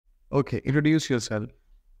Okay, introduce yourself.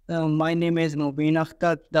 My name is Mubin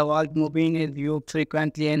Akhtar. The word Mubin is used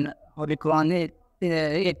frequently in Holy Quran.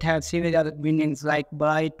 It has similar meanings like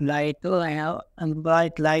bright light and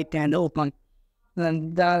bright light and open.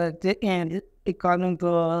 And according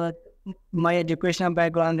to my educational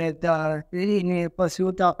background, is in a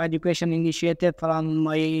pursuit of education initiated from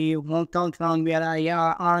my hometown, from where I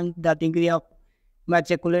earned the degree of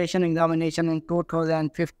matriculation examination in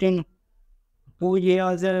 2015. 2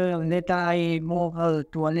 years later, I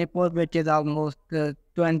moved to Aleppo, which is almost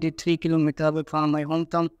 23 kilometers away from my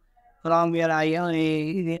hometown, from where I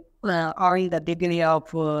earned the degree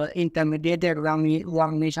of intermediate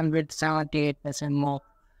examination with 78% more.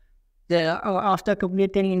 After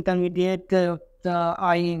completing intermediate,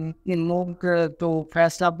 I moved to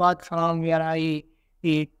Faisalabad, from where I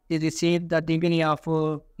received the degree of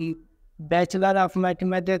Bachelor of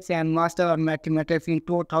Mathematics and Master of Mathematics in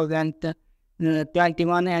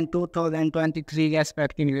 2021 and 2023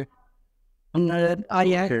 respectively.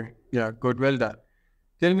 Okay, yeah, good, well done.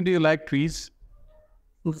 Tell me, do you like trees?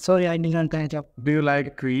 Sorry, I didn't catch up. Do you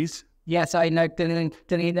like trees? Yes, I like to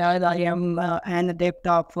read that. I am an adept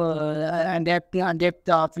of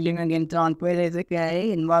living in tranquil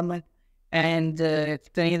environment, and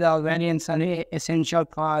trees are very essential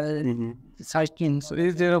for such things. So,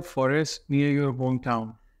 is there a forest near your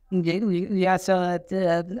hometown? Yes,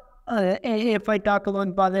 if I talk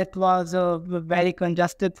about but it was very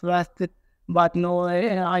congested forest, but no,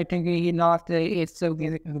 I think he not it's a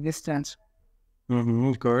distance.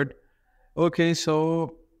 Good. Okay,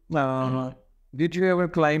 so did you ever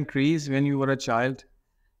climb trees when you were a child?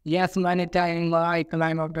 Yes, many times I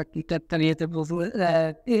climb up the trees.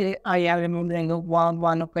 I am remembering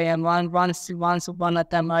one occasion. Once upon a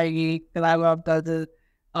time I climb up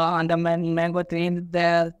on the mango tree.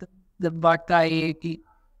 The but I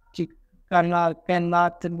cannot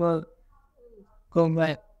go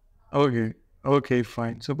back. Okay, okay,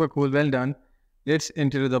 fine. Super cool. Well done. Let's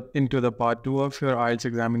into the part two of your IELTS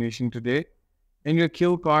examination today. And your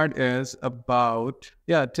cue card is about,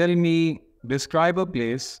 yeah, tell me, describe a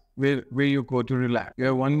place where you go to relax. You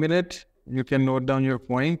have 1 minute. You can note down your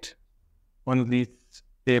point on this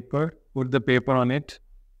paper. Put the paper on it.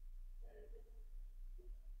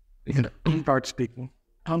 Start speaking.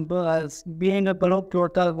 As being a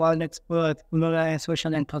globetrotter, world expert, and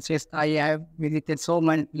social enthusiast, I have visited so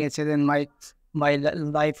many places in my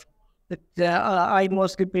life. I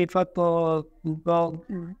mostly prefer to go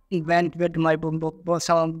event with my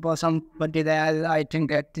somebody that I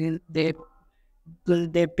think that they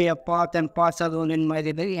play a part and parcel role in my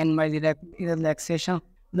relaxation.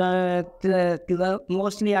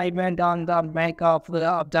 Mostly I went on the bank of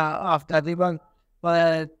the river,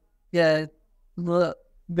 but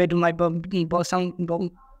with my bosom,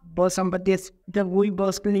 but this we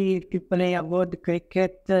mostly play a good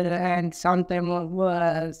cricket and sometimes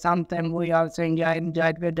we also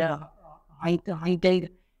enjoyed with hunting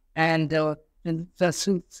and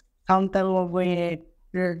sometimes we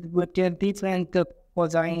with the different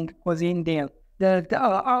cuisine there.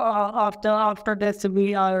 After this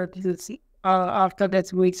we are after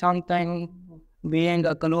this we sometimes being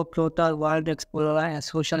a globetrotter, world explorer, and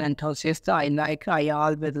social enthusiast, I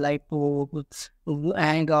always like to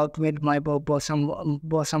hang out with my bosom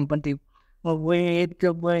buddy. We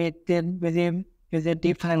visit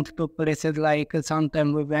different places. Like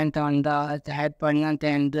sometimes we went on the head poniant,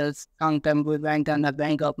 and sometimes we went on the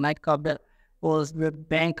bank of the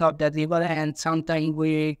bank of the river, and sometimes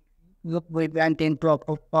we went into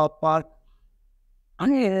a park.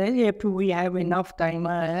 If we have enough time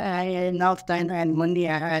and money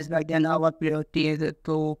as well, then our priority is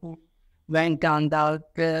to went on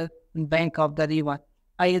the bank of the river.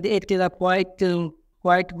 It is a quite good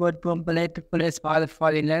place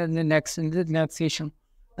for the next session.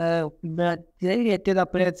 But it is a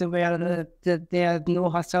place where there is no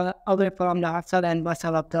hustle away from the hustle and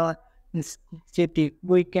bustle of the city.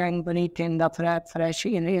 We can breathe in the fresh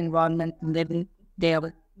environment living there.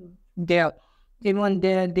 Even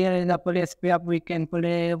there is a place where we can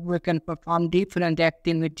perform different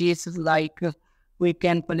activities like we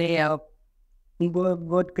can play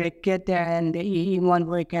good cricket and even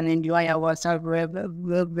we can enjoy ourselves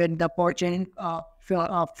with the portion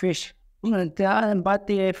of fish. But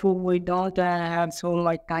if we don't have so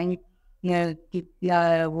much time, but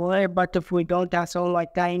if we don't have so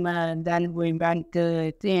much time, then we went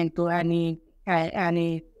into any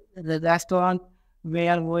restaurant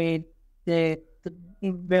where we uh,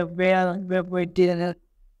 where we did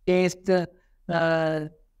taste the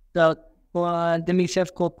delicious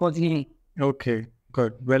cuisine. Okay,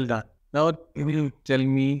 good. Well done. Now, you will tell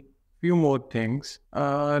me few more things.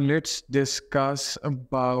 Let's discuss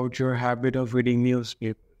about your habit of reading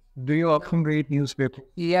newspapers. Do you often read newspapers?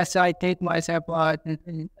 Yes, I take myself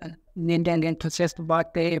Indian enthusiast,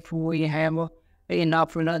 but if we have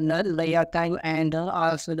enough layer time and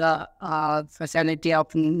also the facility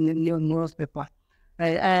of new newspaper.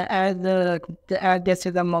 As this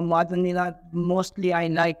is a modern era, mostly I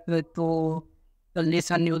like to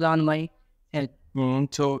listen news on my head.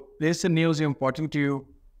 So, is the news important to you?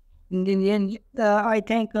 I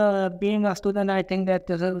think being a student, I think that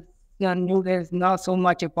news is not so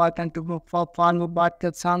much important to go for fun, but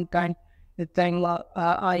sometimes the thing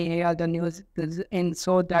I hear the news and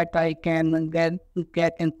so that I can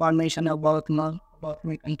get information about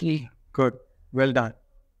my country. Good. Well done.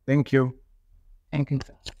 Thank you. Thank you.